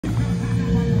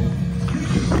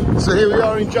So here we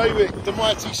are in Jaywick, the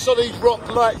mighty Solid Rock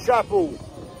Light Chapel.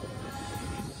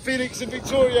 Felix and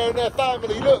Victoria and their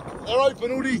family, look, they're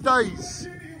open all these days.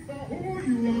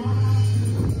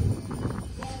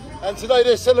 And today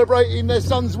they're celebrating their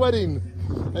son's wedding.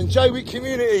 And Jaywick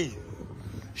community,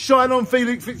 shine on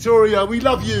Felix, Victoria, we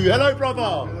love you. Hello,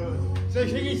 brother. So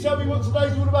can you tell me what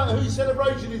today's all about? Whose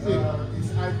celebration is it?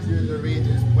 It's actually the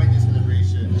Rangers' wedding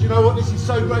celebration. Do you know what? This is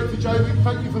so great for Jaywick.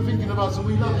 Thank you for thinking of us, and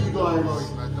we love you guys.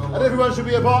 And everyone should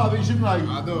be a part of it, shouldn't they?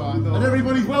 I know. And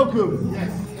everybody's welcome.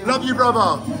 Yes. Love you,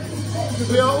 brother.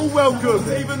 We are all welcome,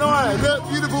 even I. Look,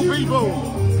 beautiful people.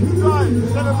 Right,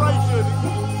 celebration.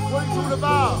 What it's all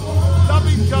about. Love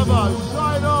each other.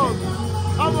 Shine on.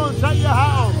 Come on, take your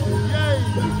hat off. Yay.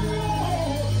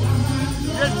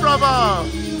 Yes,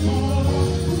 brother.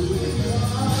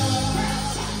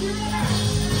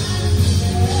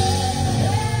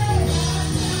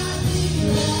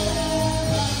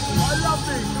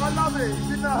 I love it,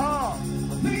 it's in the heart.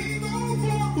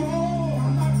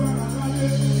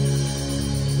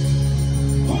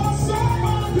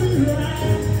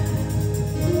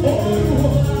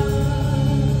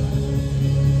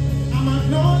 I'm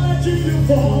acknowledging you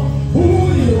for who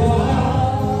you are,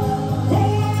 for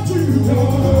what you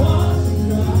are.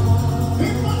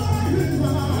 In my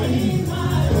life,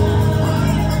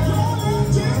 I'm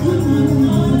acknowledging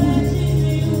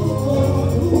you for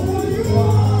who you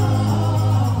are.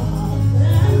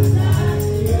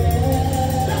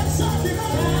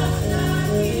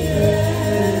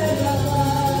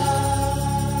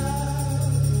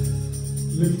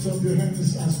 Lift up your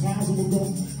hands as far as we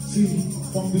go. See,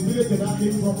 from the village that I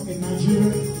came from in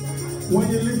Nigeria, when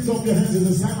you lift up your hands, it's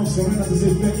a sign of surrender to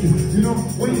say thank you. You know,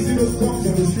 when you see those dogs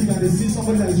on the street and they see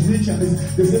somebody that is rich and they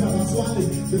say that I'm swallowing,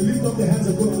 they lift up their hands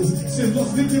and go to this. Say,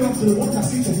 just lift it up to the one that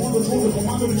sees upon the throne, the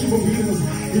commander of the chief of the universe.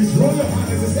 His royal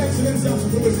highness, his excellency, and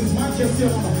supremacy, his majesty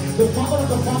and honor. The father of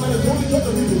the father, the only judge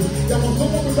of the people. There was no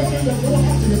one without him, there was no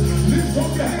one after him. Lift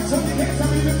up your hands, hold your hands,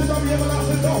 and lift it up the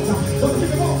everlasting dogs. But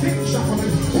think about King Shapman.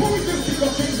 Who is this King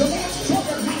of Kings? The Lord strong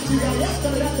and mighty, the Lord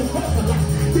that has the first and last.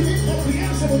 Lift up the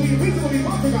answer, the invisible, the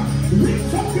impossible.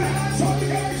 Lift up your hands, hold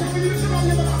your hands, and lift it up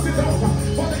the everlasting dogs.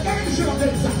 For the ancient of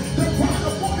days, the crown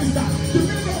of Morningstar, the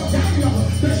middle of Daniel,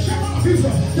 the shepherd of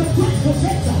Israel, the great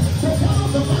protector, the father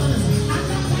of the mountains, and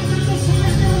the father of the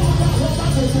celestial of the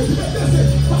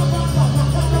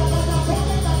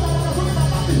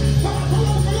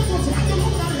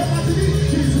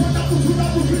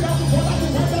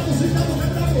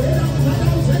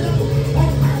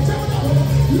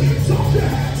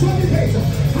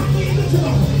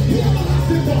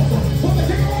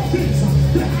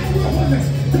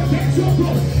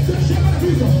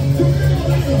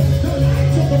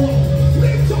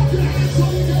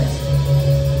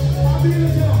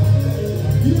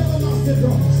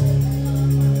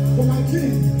for my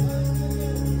king,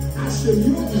 I shall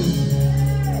you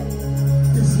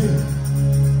is here.